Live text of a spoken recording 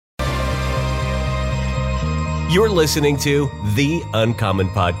You're listening to The Uncommon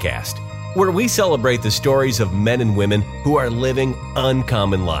Podcast, where we celebrate the stories of men and women who are living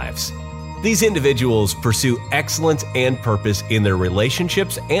uncommon lives. These individuals pursue excellence and purpose in their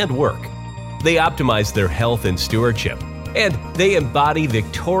relationships and work. They optimize their health and stewardship, and they embody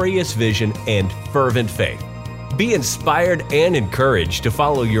victorious vision and fervent faith. Be inspired and encouraged to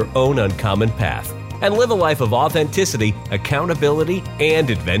follow your own uncommon path and live a life of authenticity, accountability, and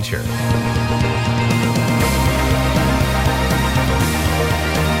adventure.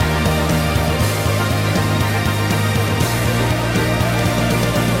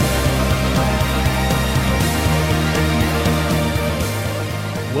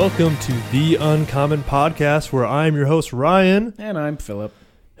 Welcome to The Uncommon Podcast, where I'm your host, Ryan. And I'm Philip.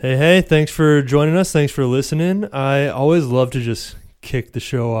 Hey, thanks for joining us. Thanks for listening. I always love to just kick the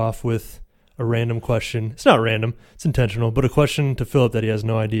show off with a random question. It's not random, it's intentional, but a question to Philip that he has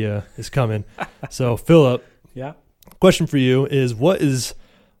no idea is coming. So, Philip, Yeah. question for you is, what is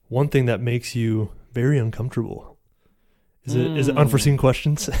one thing that makes you very uncomfortable? Is it unforeseen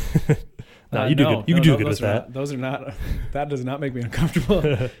questions? No, you do good. You do good with that. Those are not. That does not make me uncomfortable.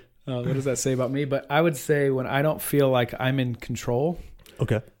 What does that say about me? But I would say when I don't feel like I'm in control,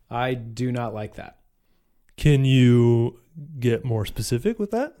 Okay. I do not like that. Can you get more specific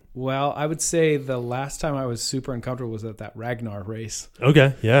with that? Well, I would say the last time I was super uncomfortable was at that Ragnar race,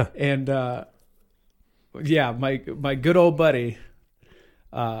 Okay. Yeah. and my good old buddy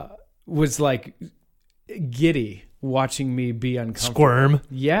was like giddy watching me be uncomfortable. Squirm.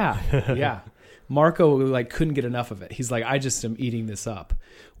 Yeah. Marco like couldn't get enough of it. He's like, I just am eating this up,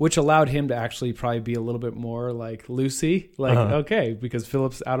 which allowed him to actually probably be a little bit more like loosey, like, okay, because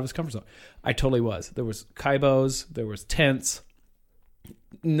Philip's out of his comfort zone. I totally was. There was kaibos, there was tents.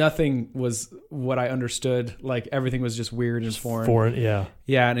 Nothing was what I understood. Like everything was just weird and foreign. Yeah.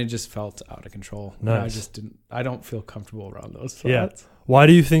 Yeah. And it just felt out of control. Nice. And I don't feel comfortable around those thoughts. Yeah. Why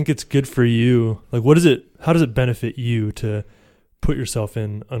do you think it's good for you? Like, how does it benefit you to put yourself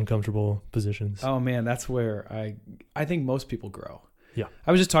in uncomfortable positions? Oh man, that's where I think most people grow. Yeah.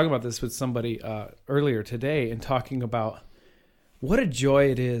 I was just talking about this with somebody earlier today and talking about what a joy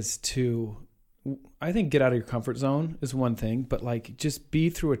it is to, I think, get out of your comfort zone is one thing, but like just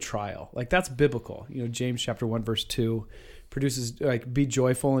be through a trial. Like that's biblical. You know, James chapter 1, verse 2 produces like be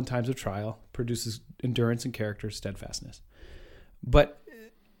joyful in times of trial, produces endurance and character, steadfastness. But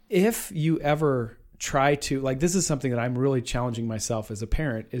if you ever try to, like, this is something that I'm really challenging myself as a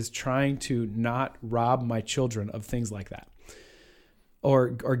parent, is trying to not rob my children of things like that, or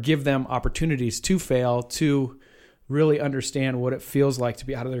give them opportunities to fail, to really understand what it feels like to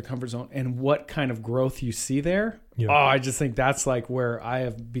be out of their comfort zone and what kind of growth you see there. Yeah. Oh, I just think that's like where I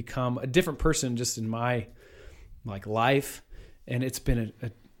have become a different person just in my like life. And it's been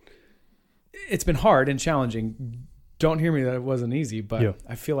it's been hard and challenging. Don't hear me that it wasn't easy, but yeah.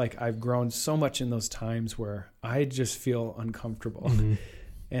 I feel like I've grown so much in those times where I just feel uncomfortable.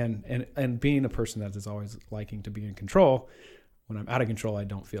 Mm-hmm. And being a person that is always liking to be in control, when I'm out of control, I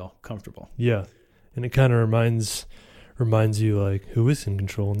don't feel comfortable. Yeah. And it kind of reminds you like who is in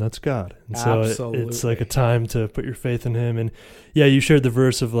control, and that's God. And so it's like a time to put your faith in him. And yeah, you shared the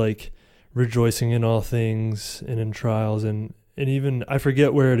verse of like rejoicing in all things and in trials. And even, I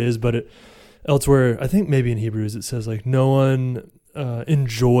forget where it is, but elsewhere, I think maybe in Hebrews, it says like no one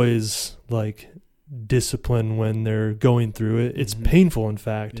enjoys like discipline when they're going through it. It's painful, in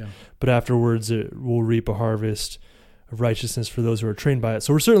fact, but afterwards it will reap a harvest of righteousness for those who are trained by it.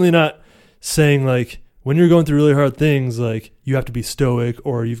 So we're certainly not saying like when you're going through really hard things, like you have to be stoic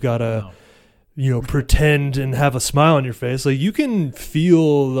or you've got to, pretend and have a smile on your face. Like you can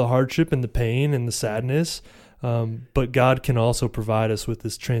feel the hardship and the pain and the sadness, but God can also provide us with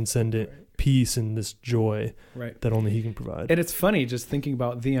this transcendent peace and this joy that only he can provide. And it's funny just thinking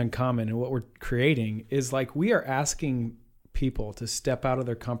about The Uncommon and what we're creating is like we are asking people to step out of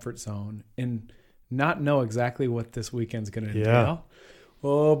their comfort zone and not know exactly what this weekend's going to entail.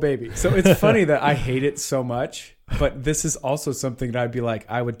 Oh, baby. So it's funny that I hate it so much, but this is also something that I'd be like,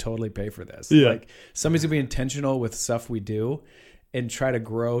 I would totally pay for this. Yeah. Like somebody's going to be intentional with stuff we do and try to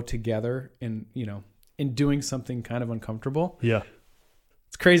grow together in doing something kind of uncomfortable. Yeah.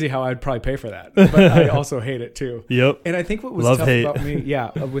 It's crazy how I'd probably pay for that, but I also hate it too. Yep. And I think what was tough about me,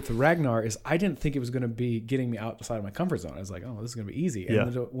 with Ragnar is I didn't think it was going to be getting me outside of my comfort zone. I was like, oh, this is going to be easy.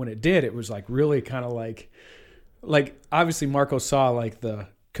 And when it did, it was like really kind of like obviously Marco saw like the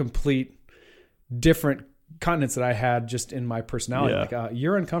complete different continents that I had just in my personality. Yeah. Like,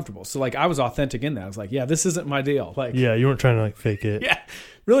 you're uncomfortable. So like I was authentic in that. I was like, yeah, this isn't my deal. Like, yeah, you weren't trying to like fake it. Yeah.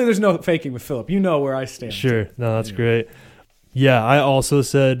 Really, there's no faking with Philip. You know where I stand. Sure. No, that's great. Yeah, I also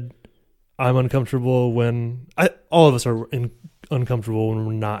said I'm uncomfortable when all of us are uncomfortable when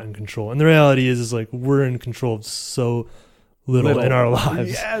we're not in control. And the reality is like we're in control of so little in our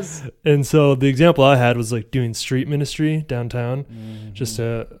lives. Yes. And so the example I had was like doing street ministry downtown, just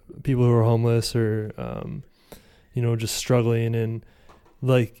to people who are homeless or, just struggling. And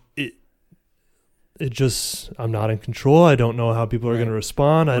like it just, I'm not in control. I don't know how people are going to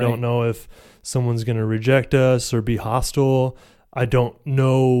respond. I don't know if someone's going to reject us or be hostile. I don't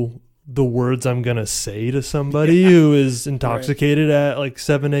know the words I'm going to say to somebody who is intoxicated at like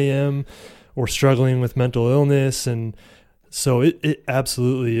 7 a.m. or struggling with mental illness. And so it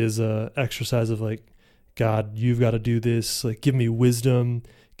absolutely is a exercise of like, God, you've got to do this. Like, give me wisdom,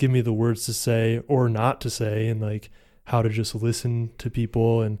 give me the words to say or not to say, and like how to just listen to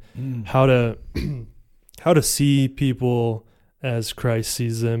people and how to see people as Christ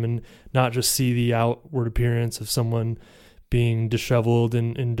sees them, and not just see the outward appearance of someone being disheveled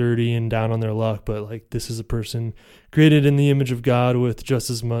and dirty and down on their luck, but like this is a person created in the image of God with just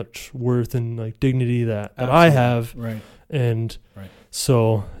as much worth and like dignity that I have. Right. And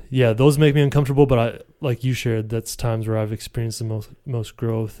so, yeah, those make me uncomfortable, but I, like you shared, that's times where I've experienced the most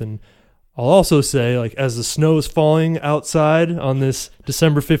growth. And I'll also say, like, as the snow is falling outside on this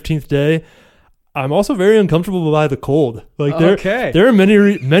December 15th day, I'm also very uncomfortable by the cold. Like there are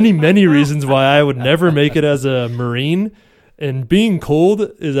many reasons why I would never make it as a Marine. And being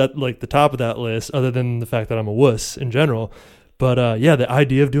cold is at like the top of that list, other than the fact that I'm a wuss in general. But the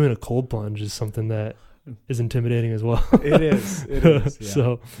idea of doing a cold plunge is something that is intimidating as well. It is.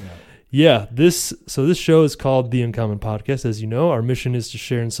 Yeah. This show is called The Uncommon Podcast. As you know, our mission is to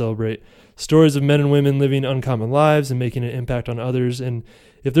share and celebrate stories of men and women living uncommon lives and making an impact on others. And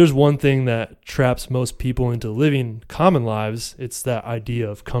if there's one thing that traps most people into living common lives, it's that idea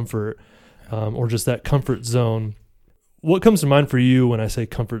of comfort, or just that comfort zone. What comes to mind for you when I say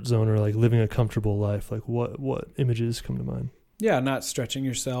comfort zone or like living a comfortable life? Like what images come to mind? Yeah, not stretching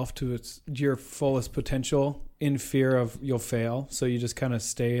yourself to your fullest potential in fear of you'll fail. So you just kind of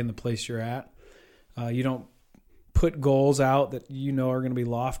stay in the place you're at. You don't put goals out that you know are going to be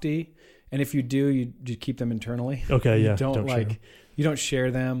lofty. And if you do, you keep them internally. Okay, yeah. You don't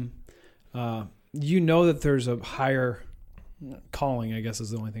share them. You know that there's a higher calling, I guess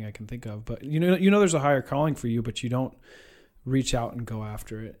is the only thing I can think of. But you know there's a higher calling for you, but you don't reach out and go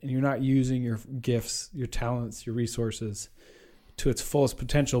after it. And you're not using your gifts, your talents, your resources to its fullest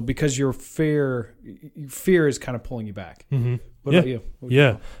potential because your fear is kind of pulling you back. Mm-hmm. What about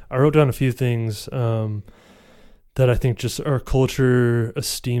you? I wrote down a few things that I think just our culture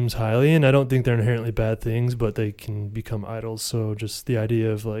esteems highly, and I don't think they're inherently bad things, but they can become idols. So just the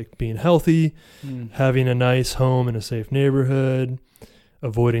idea of like being healthy, having a nice home in a safe neighborhood,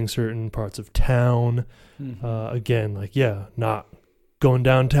 avoiding certain parts of town. Again, like, not going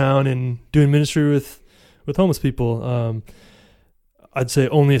downtown and doing ministry with homeless people. I'd say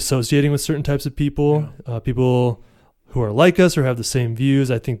only associating with certain types of people, people who are like us or have the same views.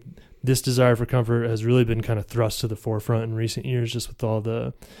 I think this desire for comfort has really been kind of thrust to the forefront in recent years, just with all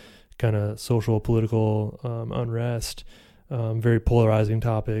the kind of social, political unrest, very polarizing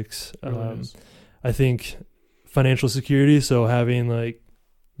topics. I think financial security, so having like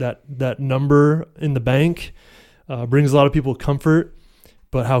that number in the bank brings a lot of people comfort,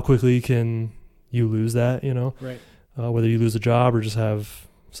 but how quickly can you lose that, Right. Whether you lose a job or just have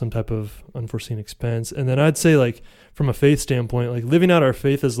some type of unforeseen expense. And then I'd say like from a faith standpoint, like living out our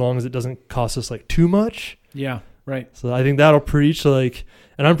faith as long as it doesn't cost us like too much. Yeah. Right. So I think that'll preach like,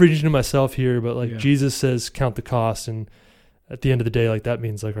 and I'm preaching to myself here, but like Jesus says, count the cost. And at the end of the day, like that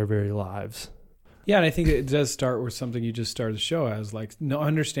means like our very lives. Yeah. And I think it does start with something you just started the show as, like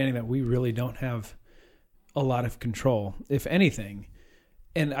understanding that we really don't have a lot of control, if anything.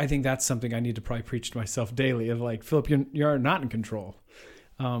 And I think that's something I need to probably preach to myself daily of like, Philip, you're not in control.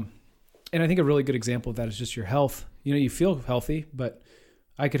 And I think a really good example of that is just your health. You feel healthy, but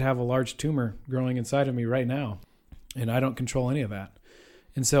I could have a large tumor growing inside of me right now, and I don't control any of that.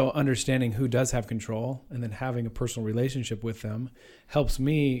 And so understanding who does have control and then having a personal relationship with them helps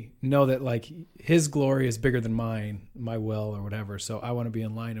me know that like his glory is bigger than mine, my will or whatever. So I want to be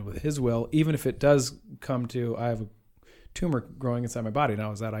in line with his will, even if it does come to, I have a tumor growing inside my body.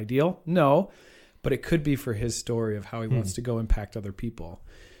 Now, is that ideal? No, but it could be for his story of how he wants to go impact other people.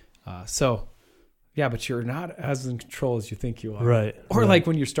 But you're not as in control as you think you are. Right. Or like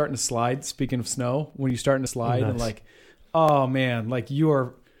when you're starting to slide, speaking of snow, when you're starting to slide and like, oh man, like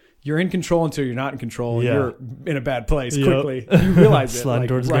you're in control until you're not in control. And you're in a bad place quickly. You realize it like,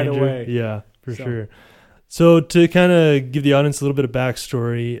 towards right danger. Away. Yeah, for sure. So to kind of give the audience a little bit of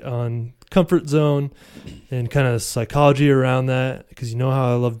backstory on comfort zone and kind of psychology around that, because you know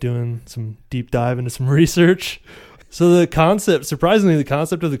how I love doing some deep dive into some research. So the concept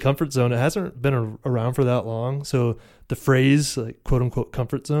of the comfort zone, it hasn't been around for that long. So the phrase, like, quote unquote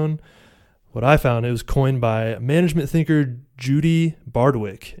comfort zone, what I found, it was coined by management thinker Judy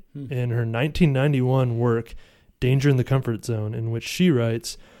Bardwick in her 1991 work, Danger in the Comfort Zone, in which she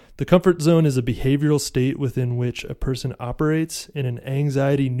writes, "The comfort zone is a behavioral state within which a person operates in an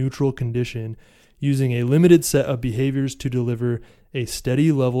anxiety-neutral condition, using a limited set of behaviors to deliver a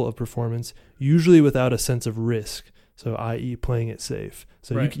steady level of performance, usually without a sense of risk." So, i.e., playing it safe.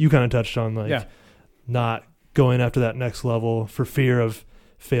 So right. you kind of touched on not going after that next level for fear of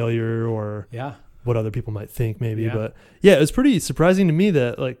failure or what other people might think maybe. Yeah. But yeah, it's pretty surprising to me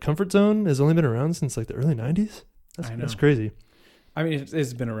that like comfort zone has only been around since like the early 90s. That's crazy. I mean,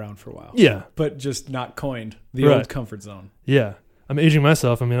 it's been around for a while. Yeah. But just not coined the old comfort zone. Yeah. I'm aging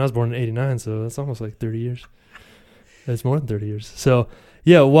myself. I mean, I was born in 89, so that's almost like 30 years. It's more than 30 years. So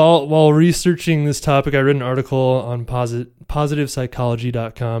yeah, while researching this topic, I read an article on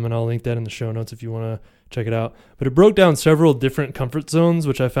positivepsychology.com, and I'll link that in the show notes if you want to check it out. But it broke down several different comfort zones,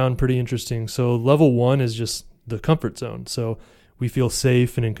 which I found pretty interesting. So level 1 is just the comfort zone. So we feel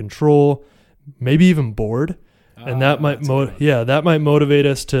safe and in control, maybe even bored. And that might motivate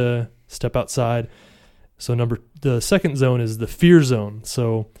us to step outside. So the second zone is the fear zone.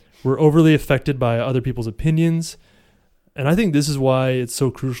 So we're overly affected by other people's opinions. And I think this is why it's so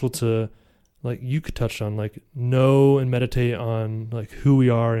crucial to, like you could touch on, like know and meditate on like who we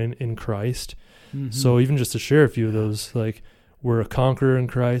are in Christ. Mm-hmm. So even just to share a few of those, like we're a conqueror in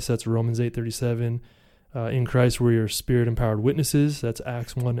Christ. That's Romans 8:37. In Christ, we're your spirit-empowered witnesses. That's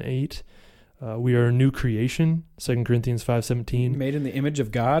Acts 1:8. We are a new creation, 2 Corinthians 5:17. Made in the image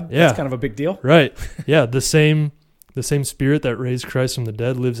of God. Yeah. That's kind of a big deal. Right. Yeah. The same spirit that raised Christ from the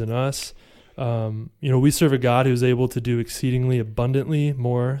dead lives in us. We serve a God who's able to do exceedingly abundantly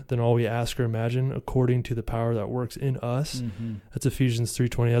more than all we ask or imagine, according to the power that works in us. Mm-hmm. That's Ephesians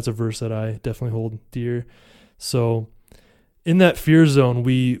 3:20. That's a verse that I definitely hold dear. So in that fear zone,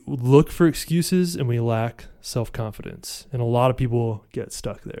 we look for excuses and we lack self-confidence. And a lot of people get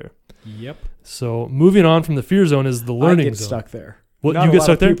stuck there. Yep. So moving on from the fear zone is the learning zone. I get stuck there. What, you get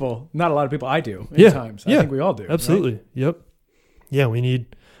stuck there? Not a lot of people. I do at times. I think we all do. Absolutely. Right? Yep. Yeah, I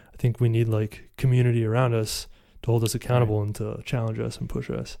think we need like community around us to hold us accountable and to challenge us and push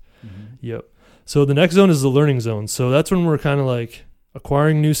us. Mm-hmm. Yep. So the next zone is the learning zone. So that's when we're kind of like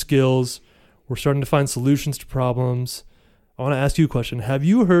acquiring new skills. We're starting to find solutions to problems. I want to ask you a question. Have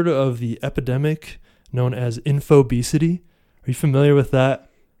you heard of the epidemic known as infobesity? Are you familiar with that?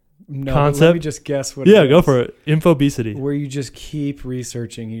 No, concept? Let me just guess what it is. Yeah, go for it. Infobesity. Where you just keep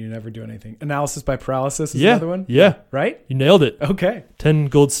researching and you never do anything. Analysis by paralysis is another one? Yeah. Right? You nailed it. Okay. 10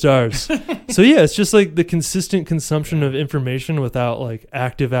 gold stars. So yeah, it's just like the consistent consumption of information without like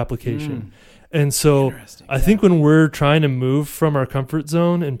active application. And so I think when we're trying to move from our comfort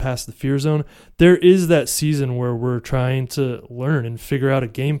zone and past the fear zone, there is that season where we're trying to learn and figure out a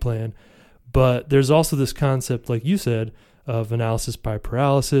game plan. But there's also this concept, like you said, of analysis by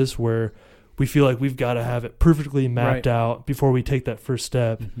paralysis, where we feel like we've got to have it perfectly mapped out before we take that first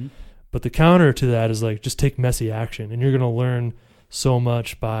step. Mm-hmm. But the counter to that is like, just take messy action, and you're going to learn so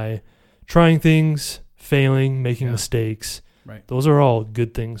much by trying things, failing, making mistakes. Right. Those are all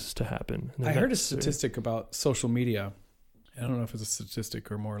good things to happen. I heard a statistic about social media. I don't know if it's a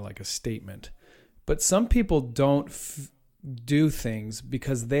statistic or more like a statement, but some people don't do things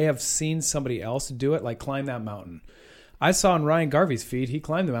because they have seen somebody else do it, like climb that mountain. I saw on Ryan Garvey's feed, he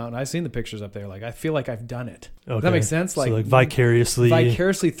climbed the mountain. I've seen the pictures up there. Like, I feel like I've done it. Okay. Does that make sense? Like, so like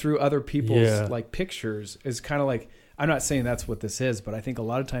vicariously through other people's like pictures is kind of like, I'm not saying that's what this is, but I think a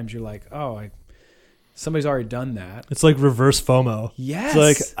lot of times you're like, somebody's already done that. It's like reverse FOMO. Yes.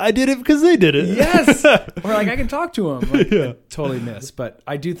 It's like, I did it because they did it. Yes. Or like, I can talk to them. Like, I totally miss. But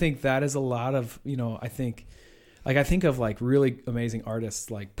I do think that is a lot of, I think of like really amazing artists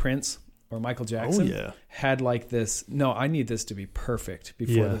like Prince or Michael Jackson had like this, no, I need this to be perfect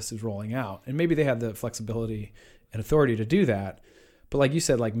before this is rolling out. And maybe they had the flexibility and authority to do that. But like you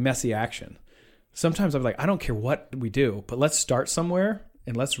said, like messy action. Sometimes I'm like, I don't care what we do, but let's start somewhere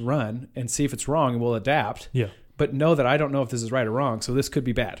and let's run and see if it's wrong and we'll adapt. Yeah. But know that I don't know if this is right or wrong, so this could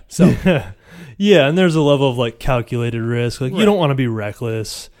be bad. So yeah, and there's a level of like calculated risk. Like you don't want to be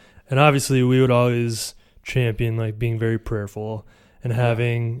reckless. And obviously we would always champion like being very prayerful and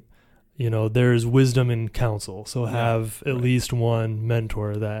having there's wisdom in counsel. So have at least one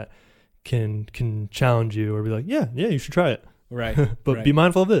mentor that can challenge you or be like, yeah, you should try it. Right. But be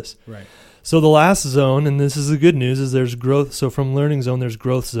mindful of this. Right. So the last zone, and this is the good news, is there's growth. So from learning zone, there's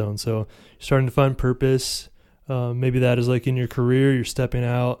growth zone. So you're starting to find purpose. Maybe that is like in your career, you're stepping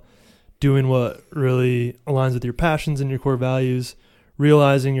out, doing what really aligns with your passions and your core values,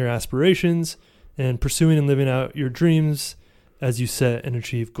 realizing your aspirations, and pursuing and living out your dreams as you set and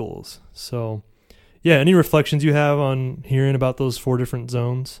achieve goals. So, yeah, any reflections you have on hearing about those 4 different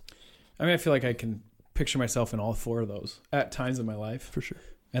zones? I mean, I feel like I can picture myself in all 4 of those at times in my life. For sure.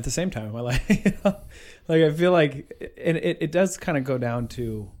 At the same time in my life. Like, I feel like, and it does kind of go down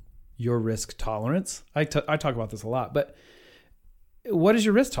to your risk tolerance. I talk about this a lot, but what is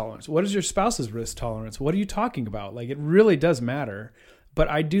your risk tolerance? What is your spouse's risk tolerance? What are you talking about? Like, it really does matter. But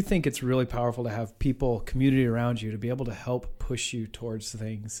I do think it's really powerful to have people, community around you to be able to help push you towards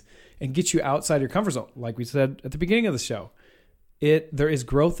things and get you outside your comfort zone. Like we said at the beginning of the show, there is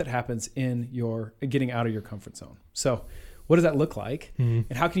growth that happens in your getting out of your comfort zone. So what does that look like? Mm-hmm.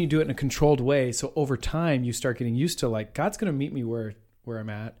 And how can you do it in a controlled way? So over time you start getting used to, like, God's going to meet me where I'm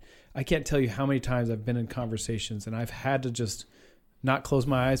at. I can't tell you how many times I've been in conversations and I've had to just not close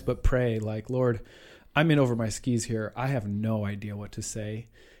my eyes, but pray, like, Lord, I'm in over my skis here. I have no idea what to say.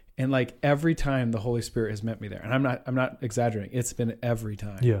 And like every time the Holy Spirit has met me there, and I'm not exaggerating. It's been every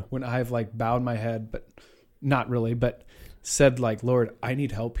time when I've like bowed my head, but not really, but said like, Lord, I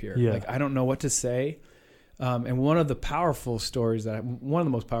need help here. Yeah. Like, I don't know what to say. And one of the most powerful stories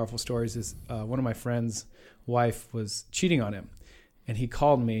is one of my friend's wife was cheating on him. And he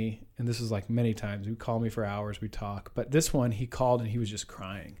called me, and this was like many times. He called me for hours, we talk. But this one, he called and he was just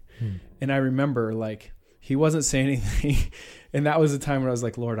crying. And I remember, like, he wasn't saying anything. And that was the time when I was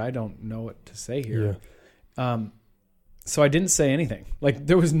like, Lord, I don't know what to say here. Yeah. So I didn't say anything. Like,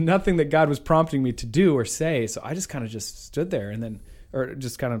 there was nothing that God was prompting me to do or say. So I just kind of just stood there or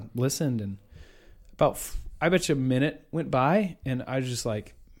just kind of listened. And I bet you a minute went by, and I was just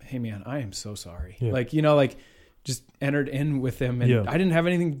like, hey, man, I am so sorry. Yeah. Like, like, just entered in with him, and I didn't have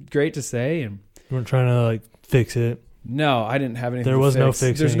anything great to say. And you weren't trying to like fix it. No, I didn't have anything. There was no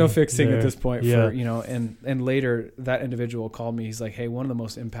fixing. There's no fixing at this point. And later that individual called me. He's like, hey, one of the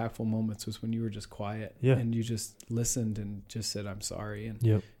most impactful moments was when you were just quiet and you just listened and just said, I'm sorry.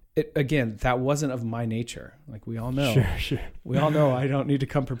 And again, that wasn't of my nature. Like, we all know, sure. We all know I don't need to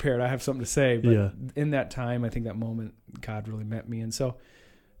come prepared. I have something to say. But in that time, I think that moment, God really met me. And so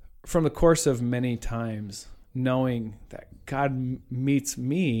from the course of many times, knowing that God meets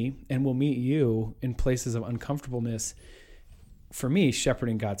me and will meet you in places of uncomfortableness, for me,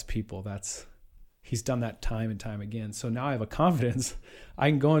 shepherding God's people, he's done that time and time again. So now I have a confidence. I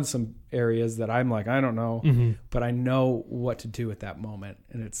can go in some areas that I'm like, I don't know, but I know what to do at that moment.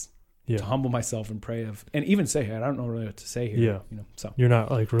 And it's to humble myself and pray and even say, hey, I don't know really what to say here. Yeah. So you're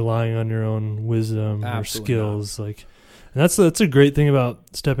not like relying on your own wisdom or skills. Not. Like, and that's a great thing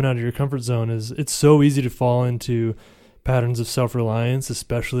about stepping out of your comfort zone is it's so easy to fall into patterns of self-reliance,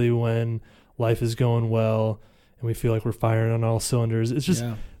 especially when life is going well and we feel like we're firing on all cylinders. It's just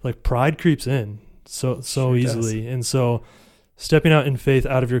like pride creeps in so sure easily. Does. And so stepping out in faith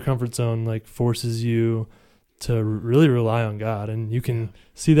out of your comfort zone like forces you to really rely on God. And you can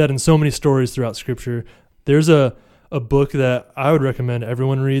see that in so many stories throughout Scripture. There's a book that I would recommend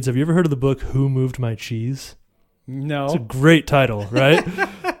everyone reads. Have you ever heard of the book Who Moved My Cheese? No. It's a great title, right?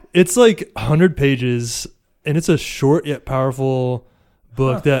 It's like 100 pages, and it's a short yet powerful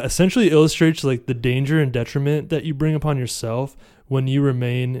book that essentially illustrates like the danger and detriment that you bring upon yourself when you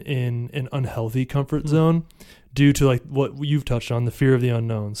remain in an unhealthy comfort zone due to like what you've touched on, the fear of the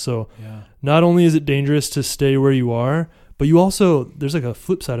unknown. So not only is it dangerous to stay where you are, but you also, there's like a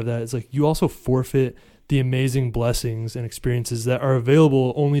flip side of that. It's like you also forfeit the amazing blessings and experiences that are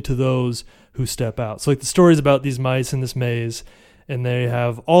available only to those who step out. So like the stories about these mice in this maze, and they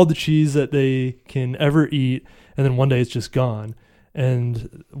have all the cheese that they can ever eat, and then one day it's just gone.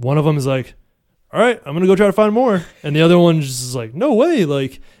 And one of them is like, all right, I'm going to go try to find more. And the other one just is like, no way.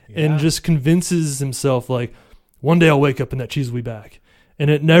 Like, and just convinces himself like, one day I'll wake up and that cheese will be back. And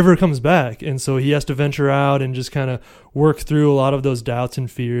it never comes back. And so he has to venture out and just kind of work through a lot of those doubts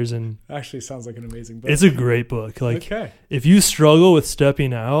and fears. And actually sounds like an amazing book. It's a great book. Like if you struggle with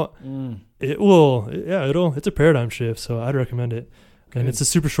stepping out, it's a paradigm shift. So I'd recommend it. Good. And it's a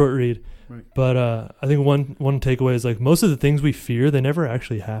super short read. Right. But I think one takeaway is like most of the things we fear, they never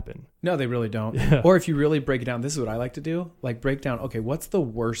actually happen. No, they really don't. Yeah. Or if you really break it down, this is what I like to do. Like break down, okay, what's the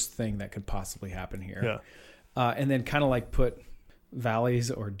worst thing that could possibly happen here? Yeah. And then kind of like put valleys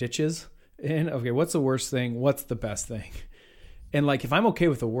or ditches in. Okay, what's the worst thing? What's the best thing? And like if I'm okay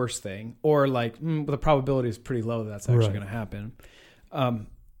with the worst thing, or like the probability is pretty low that that's actually going to happen,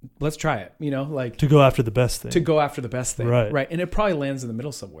 let's try it, like to go after the best thing. Right. And it probably lands in the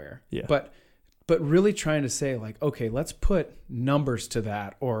middle somewhere. Yeah. But really trying to say like, okay, let's put numbers to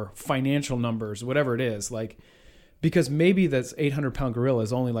that, or financial numbers, whatever it is, like, because maybe this 800-pound gorilla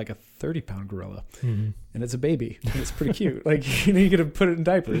is only like a 30-pound gorilla, and it's a baby, and it's pretty cute. Like, you got to put it in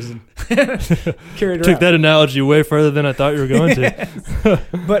diapers and carry it around. Took that analogy way further than I thought you were going to.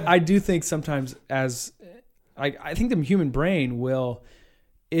 But I do think sometimes I think the human brain will,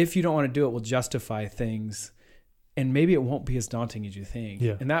 if you don't want to do it, will justify things, and maybe it won't be as daunting as you think.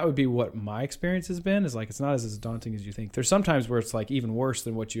 Yeah. And that would be what my experience has been, is like, it's not as daunting as you think. There's sometimes where it's like even worse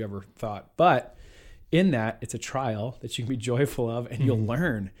than what you ever thought. But in that, it's a trial that you can be joyful of, and you'll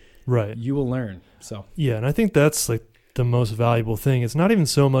learn. Right. You will learn. So yeah, and I think that's like the most valuable thing. It's not even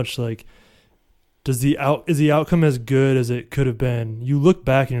so much like, is the outcome as good as it could have been? You look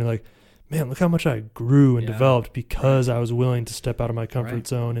back and you're like, man, look how much I grew and developed because I was willing to step out of my comfort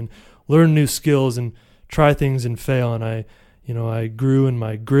zone and learn new skills and try things and fail. And I grew in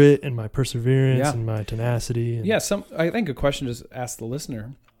my grit and my perseverance and my tenacity. And I think a question to ask the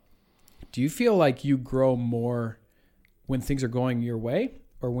listener: do you feel like you grow more when things are going your way,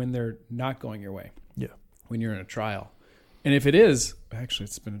 or when they're not going your way? Yeah. When you're in a trial. And if it is, actually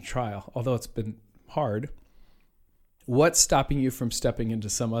it's been a trial, although it's been hard, what's stopping you from stepping into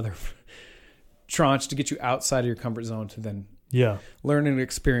some other tranche to get you outside of your comfort zone to then learn and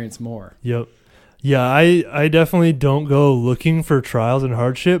experience more? Yep. Yeah, I definitely don't go looking for trials and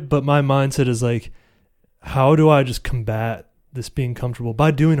hardship, but my mindset is like, how do I just combat this being comfortable?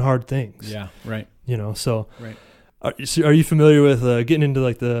 By doing hard things. Yeah, right. So right. Are you familiar with getting into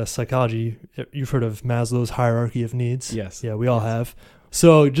like the psychology? You've heard of Maslow's hierarchy of needs? Yes. Yeah, we all have.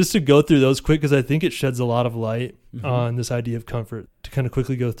 So just to go through those quick, because I think it sheds a lot of light on this idea of comfort. To kind of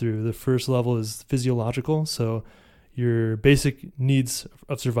quickly go through, the first level is physiological. So your basic needs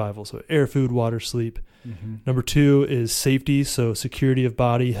of survival. So air, food, water, sleep. Number 2 is safety. So security of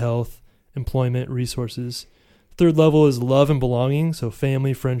body, health, employment, resources. Third level is love and belonging. So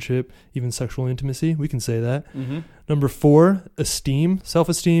family, friendship, even sexual intimacy. We can say that. Number 4, esteem,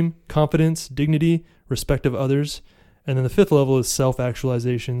 self-esteem, confidence, dignity, respect of others. And then the 5th level is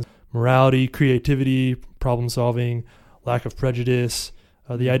self-actualization, morality, creativity, problem solving, lack of prejudice,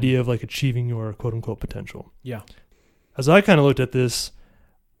 the idea of like achieving your quote unquote potential. Yeah. As I kind of looked at this,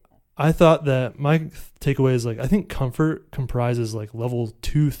 I thought that my takeaway is like, I think comfort comprises like level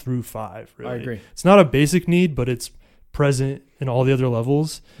 2 through 5. Really. I agree. It's not a basic need, but it's present in all the other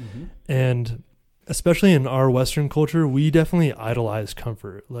levels. And especially in our Western culture, we definitely idolize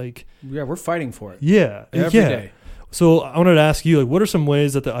comfort. Like, yeah, we're fighting for it. Yeah. Every day. So I wanted to ask you, like, what are some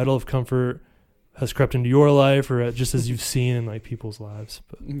ways that the idol of comfort has crept into your life, or just as you've seen in like people's lives?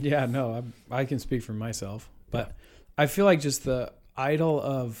 But. Yeah, no, I can speak for myself, but I feel like just the idol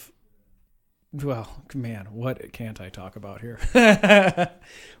of, well, man, what can't I talk about here?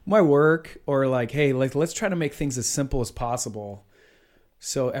 My work, or like, hey, like, let's try to make things as simple as possible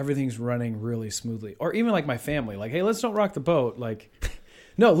so everything's running really smoothly. Or even like my family, like, hey, let's don't rock the boat. Like,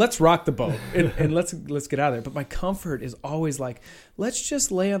 no, let's rock the boat and let's get out of there. But my comfort is always like, let's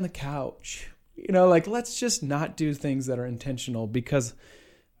just lay on the couch. Like, let's just not do things that are intentional, because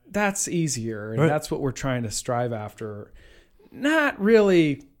that's easier. And that's what we're trying to strive after. Not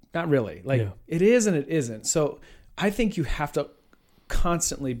really. Like, it is and it isn't. So I think you have to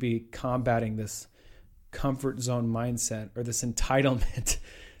constantly be combating this comfort zone mindset, or this entitlement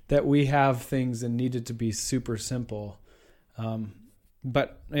that we have things and need it to be super simple.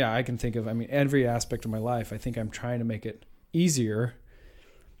 But yeah, I can think of, every aspect of my life, I think I'm trying to make it easier.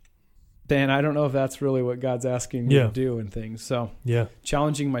 Then I don't know if that's really what God's asking me to do and things. So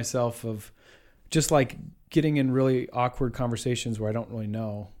challenging myself of just like getting in really awkward conversations where I don't really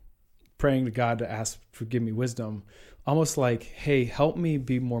know, praying to God to give me wisdom, almost like, hey, help me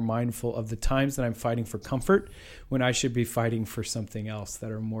be more mindful of the times that I'm fighting for comfort when I should be fighting for something else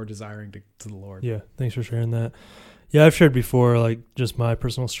that are more desiring to the Lord. Yeah. Thanks for sharing that. Yeah. I've shared before, like, just my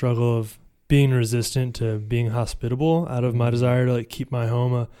personal struggle of being resistant to being hospitable out of my desire to like keep my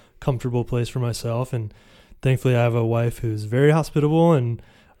home a comfortable place for myself. And thankfully I have a wife who's very hospitable and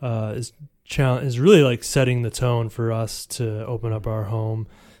is really like setting the tone for us to open up our home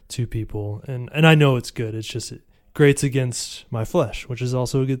to people. And I know it's good. It's just, it grates against my flesh, which is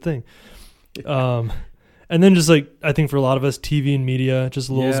also a good thing. And then just like, I think for a lot of us, TV and media just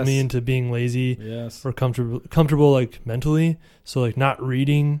lulls me into being lazy or comfortable like mentally. So like not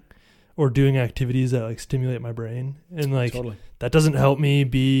reading or doing activities that like stimulate my brain. And like, that doesn't help me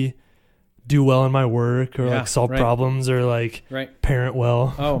be do well in my work or like solve problems or like parent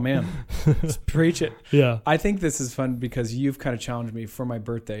well. Oh man, preach it. Yeah. I think this is fun because you've kind of challenged me for my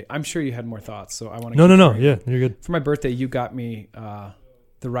birthday. I'm sure you had more thoughts, so I want to. No. Yeah, you're good. For my birthday, you got me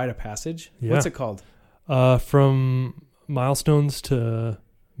the Rite of Passage. Yeah. What's it called? From Milestones to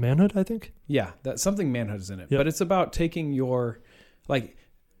Manhood, I think. Yeah, that something manhood is in it, but it's about taking your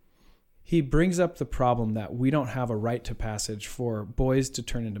He brings up the problem that we don't have a rite to passage for boys to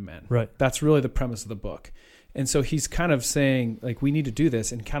turn into men. Right. That's really the premise of the book. And so he's kind of saying, like, we need to do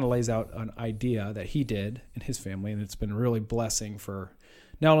this, and kind of lays out an idea that he did in his family, and it's been really blessing for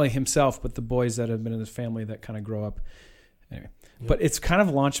not only himself, but the boys that have been in his family that kind of grow up. Anyway, but it's kind of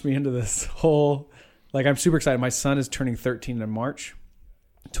launched me into this whole, like, I'm super excited. My son is turning 13 in March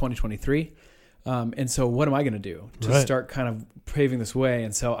 2023. And so what am I going to do to start kind of paving this way?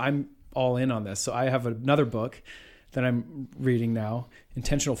 And so I'm all in on this. So I have another book that I'm reading now,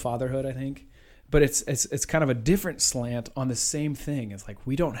 Intentional Fatherhood, I think. But it's kind of a different slant on the same thing. It's like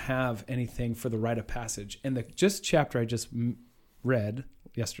we don't have anything for the rite of passage. And the chapter I just read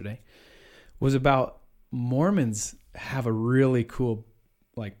yesterday was about Mormons have a really cool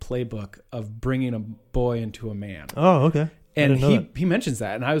like playbook of bringing a boy into a man. Oh, okay. And he mentions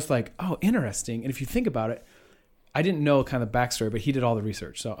that, and I was like, oh, interesting. And if you think about it, I didn't know kind of the backstory, but he did all the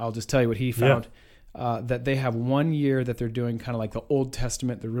research. So I'll just tell you what he found. That they have 1 year that they're doing kind of like the Old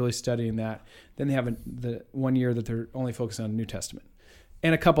Testament. They're really studying that. Then they have the 1 year that they're only focusing on the New Testament.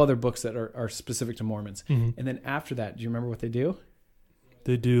 And a couple other books that are specific to Mormons. Mm-hmm. And then after that, do you remember what they do?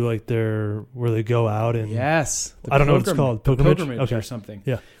 They do like where they go out and... Yes. I don't know what it's called. Pilgrimage or something.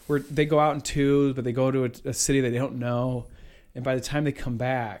 Yeah. Where they go out in twos, but they go to a city that they don't know. And by the time they come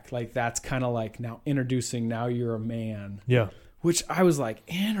back, like that's kind of like now you're a man. Yeah. Which I was like,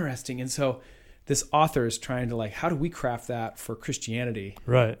 interesting. And so this author is trying to like, how do we craft that for Christianity?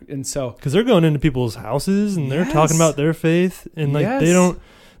 Right. And so... Because they're going into people's houses and they're talking about their faith and like they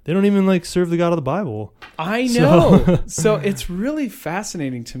don't even like serve the God of the Bible. I know. So it's really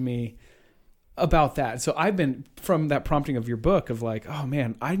fascinating to me about that. So I've been, from that prompting of your book of like, oh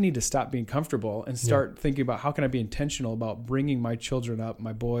man, I need to stop being comfortable and start thinking about how can I be intentional about bringing my children up,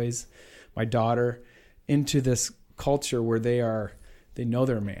 my boys, my daughter, into this culture where they know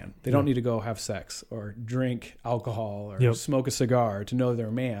they're a man. They don't need to go have sex or drink alcohol or smoke a cigar to know they're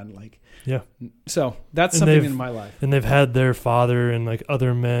a man. Like, so that's something in my life. And they've had their father and like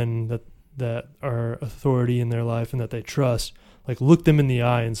other men that are authority in their life and that they trust, like look them in the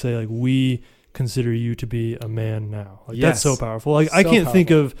eye and say like, we consider you to be a man now. Like that's so powerful. Like I can't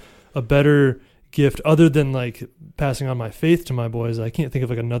think of a better gift other than like passing on my faith to my boys. I can't think of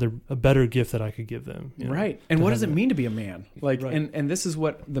like a better gift that I could give them. Right. And what does it mean to be a man? Like, and this is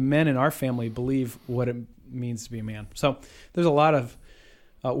what the men in our family believe what it means to be a man. So there's a lot of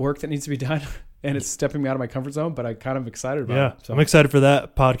work that needs to be done, and it's stepping me out of my comfort zone, but I'm kind of excited about it. So I'm excited for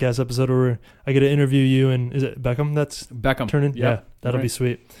that podcast episode where I get to interview you, and is it Beckham? That's Beckham. Turning? Yeah. That'll be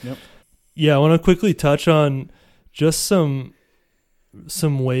sweet. Yep. Yeah. I want to quickly touch on just some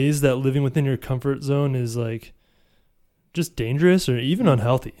ways that living within your comfort zone is like just dangerous or even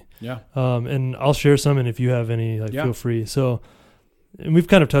unhealthy. Yeah. And I'll share some, and if you have any, like feel free. So, and we've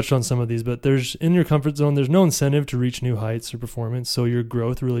kind of touched on some of these, but in your comfort zone, there's no incentive to reach new heights or performance. So your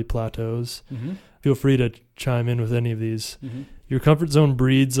growth really plateaus. Mm-hmm. Feel free to chime in with any of these. Mm-hmm. Your comfort zone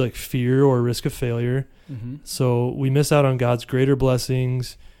breeds like fear or risk of failure. Mm-hmm. So we miss out on God's greater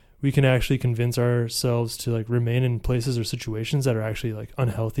blessings. We can actually convince ourselves to like remain in places or situations that are actually like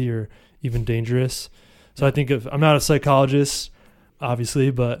unhealthy or even dangerous. So I think I'm not a psychologist,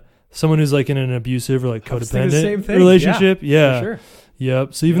 obviously, but someone who's like in an abusive or like codependent relationship. Yeah. For sure.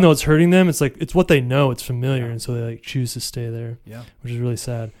 Yep. So even though it's hurting them, it's like, it's what they know, it's familiar. And so they like choose to stay there, which is really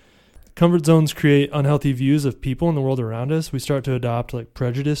sad. Comfort zones create unhealthy views of people in the world around us. We start to adopt like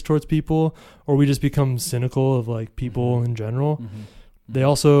prejudice towards people, or we just become cynical of like people in general. Mm-hmm. They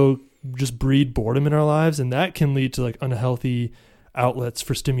also just breed boredom in our lives, and that can lead to like unhealthy outlets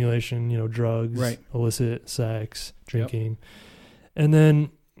for stimulation, drugs, illicit sex, drinking. And then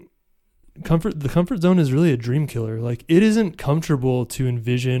the comfort zone is really a dream killer. Like it isn't comfortable to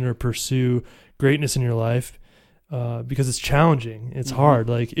envision or pursue greatness in your life because it's challenging. It's hard.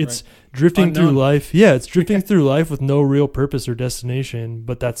 Like it's drifting through life. Yeah, it's drifting through life with no real purpose or destination,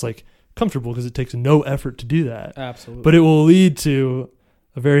 but that's like comfortable because it takes no effort to do that. Absolutely. But it will lead to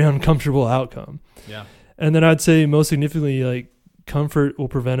a very uncomfortable outcome. Yeah. And then I'd say most significantly, like comfort will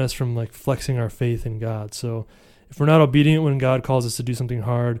prevent us from like flexing our faith in God. So if we're not obedient when God calls us to do something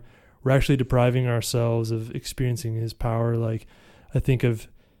hard, we're actually depriving ourselves of experiencing his power. Like I think of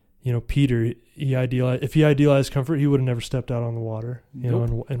Peter, if he idealized comfort, he would have never stepped out on the water,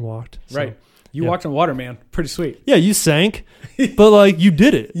 and walked. So, right. You walked on water, man. Pretty sweet. Yeah, you sank, but like you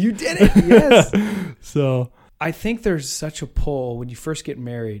did it. You did it. Yes. So I think there's such a pull when you first get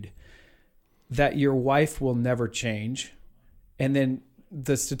married that your wife will never change. And then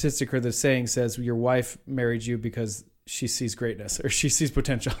the statistic or the saying says your wife married you because she sees greatness or she sees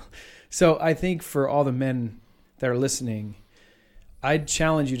potential. So I think for all the men that are listening, I'd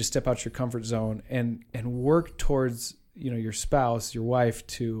challenge you to step out your comfort zone and work towards, your spouse, your wife,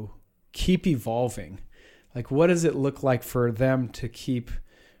 to keep evolving. Like, what does it look like for them to keep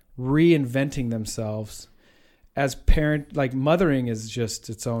reinventing themselves as parent? Like, mothering is just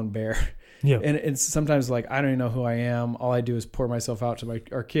its own bear. Yeah. And it's sometimes like, I don't even know who I am. All I do is pour myself out to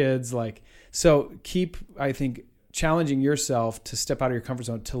our kids. Like, so keep, I think, challenging yourself to step out of your comfort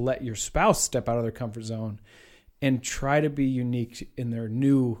zone, to let your spouse step out of their comfort zone and try to be unique in their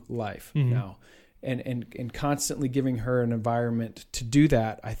new life now. And constantly giving her an environment to do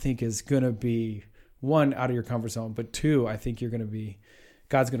that, I think is going to be, one, out of your comfort zone, but two, I think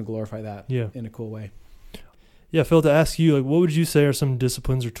God's going to glorify that in a cool way. Yeah, Phil, to ask you, like, what would you say are some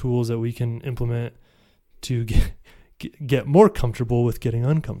disciplines or tools that we can implement to get more comfortable with getting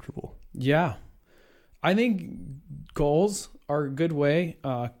uncomfortable? Yeah. I think goals are a good way.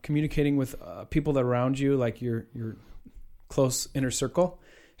 Communicating with people that are around you, like your close inner circle.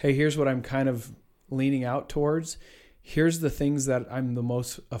 Hey, here's what I'm kind of leaning out towards. Here's the things that I'm the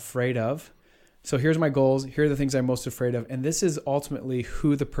most afraid of. So here's my goals. Here are the things I'm most afraid of. And this is ultimately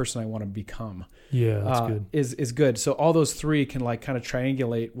who the person I want to become. Yeah, that's good. Is good. So all those three can like kind of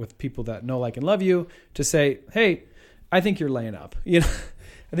triangulate with people that know, like, and love you to say, hey, I think you're laying up. I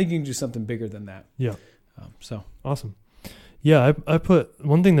think you can do something bigger than that. Yeah. So awesome. Yeah, I put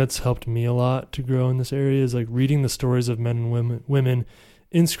one thing that's helped me a lot to grow in this area is like reading the stories of men and women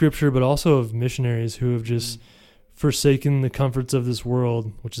in Scripture, but also of missionaries who have just forsaken the comforts of this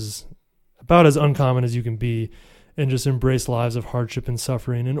world, which is about as uncommon as you can be, and just embrace lives of hardship and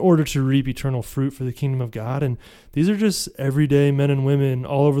suffering in order to reap eternal fruit for the kingdom of God. And these are just everyday men and women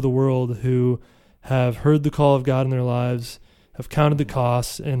all over the world who have heard the call of God in their lives, have counted the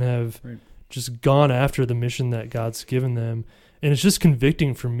costs, and have just gone after the mission that God's given them. And it's just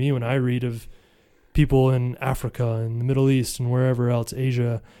convicting for me when I read of people in Africa and the Middle East and wherever else,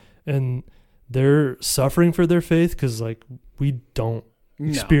 Asia, and they're suffering for their faith because like we don't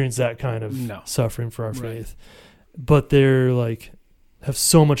experience that kind of suffering for our faith, but they're like have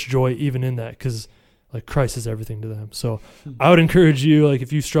so much joy even in that because like Christ is everything to them. So I would encourage you, like,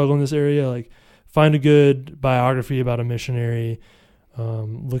 if you struggle in this area, like find a good biography about a missionary,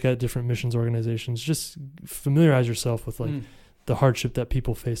 look at different missions organizations, just familiarize yourself with like the hardship that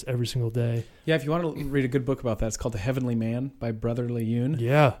people face every single day. Yeah, if you want to read a good book about that, it's called The Heavenly Man by Brother Lejeune.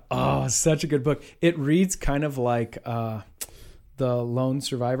 Yeah. Oh, such a good book. It reads kind of like The Lone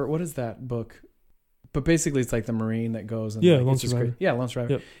Survivor. What is that book? But basically it's like the Marine that goes and Lone Survivor. Lone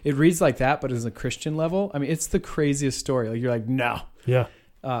Survivor. Yep. It reads like that, but as a Christian level. I mean, it's the craziest story. Like you're like, no. Yeah.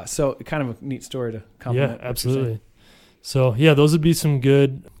 So kind of a neat story to compliment. Yeah, absolutely. So yeah, those would be some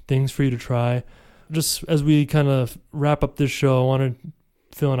good things for you to try. Just as we kind of wrap up this show, I wanted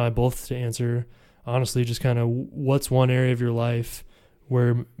Phil and I both to answer honestly, just kind of what's one area of your life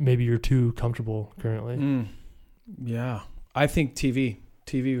where maybe you're too comfortable currently. Yeah. I think TV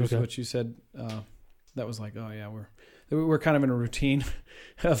was what you said. That was like, oh yeah, we're kind of in a routine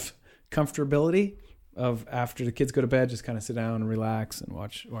of comfortability of after the kids go to bed, just kind of sit down and relax and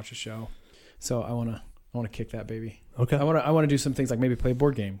watch a show. So I want to kick that baby. Okay. I want to do some things like maybe play a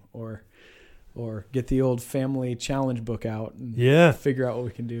board game or get the old family challenge book out and figure out what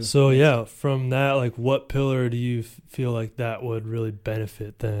we can do. So from that, like what pillar do you feel like that would really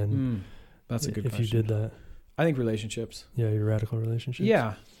benefit then? That's a good question. If you did that. I think relationships. Yeah, your radical relationships.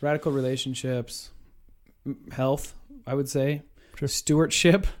 Yeah, radical relationships, health, I would say. Sure.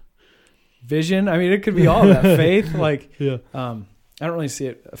 Stewardship, vision. I mean, it could be all of that. Faith, like, yeah. I don't really see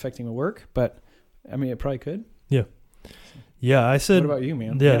it affecting my work, but I mean, it probably could. Yeah. Yeah, I said. What about you,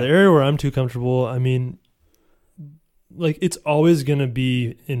 man? Yeah, the area where I'm too comfortable, I mean, like it's always going to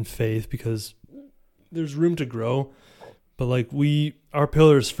be in faith because there's room to grow, but like our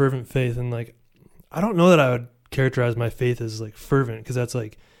pillar is fervent faith, and like I don't know that I would characterize my faith as like fervent because that's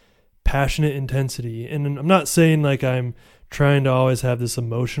like passionate intensity. And I'm not saying like I'm trying to always have this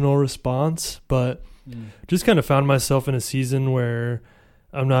emotional response, but just kind of found myself in a season where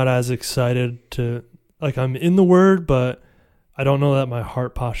I'm not as excited to, like, I'm in the word, but I don't know that my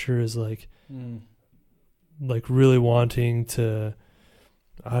heart posture is like really wanting to,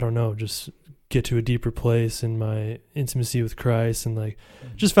 I don't know, just get to a deeper place in my intimacy with Christ, and like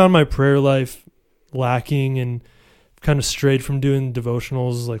just found my prayer life lacking and kind of strayed from doing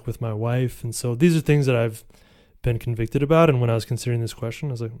devotionals like with my wife. And so these are things that I've been convicted about. And when I was considering this question,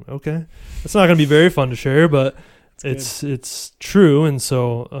 I was like, okay, it's not going to be very fun to share, but it's true. And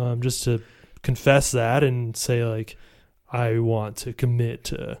so just to confess that and say like, I want to commit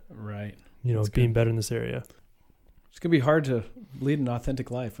to, being better in this area. It's going to be hard to lead an authentic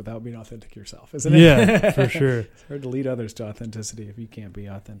life without being authentic yourself, isn't it? Yeah, for sure. It's hard to lead others to authenticity if you can't be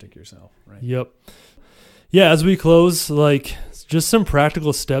authentic yourself, right? Yep. Yeah, as we close, like just some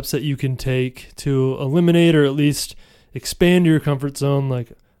practical steps that you can take to eliminate or at least expand your comfort zone.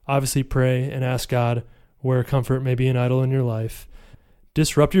 Like obviously pray and ask God where comfort may be an idol in your life.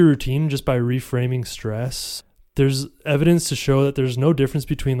 Disrupt your routine just by reframing stress. There's evidence to show that there's no difference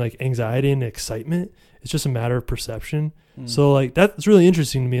between like anxiety and excitement. It's just a matter of perception. So like that's really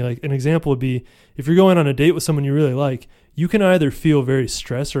interesting to me. Like an example would be if you're going on a date with someone you really like, you can either feel very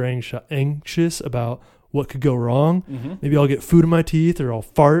stressed or anxious about what could go wrong. Mm-hmm. Maybe I'll get food in my teeth or I'll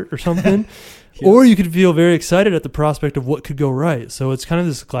fart or something. Or you could feel very excited at the prospect of what could go right. So it's kind of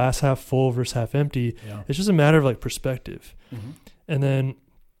this glass half full versus half empty. Yeah. It's just a matter of like perspective. Mm-hmm. And then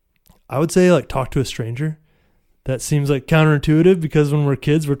I would say like talk to a stranger. That seems like counterintuitive because when we're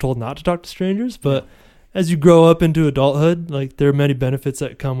kids, we're told not to talk to strangers. But as you grow up into adulthood, like there are many benefits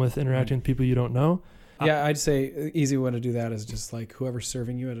that come with interacting with people you don't know. Yeah, I'd say easy way to do that is just like whoever's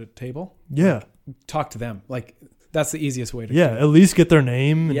serving you at a table. Yeah. Talk to them. Like that's the easiest way to do it. At least get their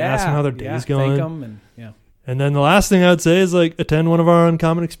name and ask them how their day's going. Thank them and then the last thing I would say is like attend one of our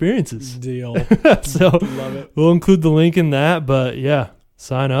Uncommon Experiences. Deal. So love it. We'll include the link in that, but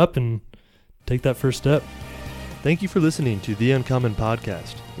sign up and take that first step. Thank you for listening to The Uncommon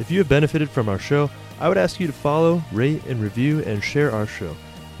Podcast. If you have benefited from our show, I would ask you to follow, rate, and review and share our show.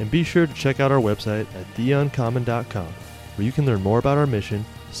 And be sure to check out our website at theuncommon.com, where you can learn more about our mission,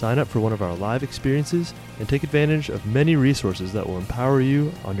 sign up for one of our live experiences, and take advantage of many resources that will empower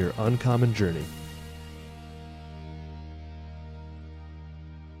you on your uncommon journey.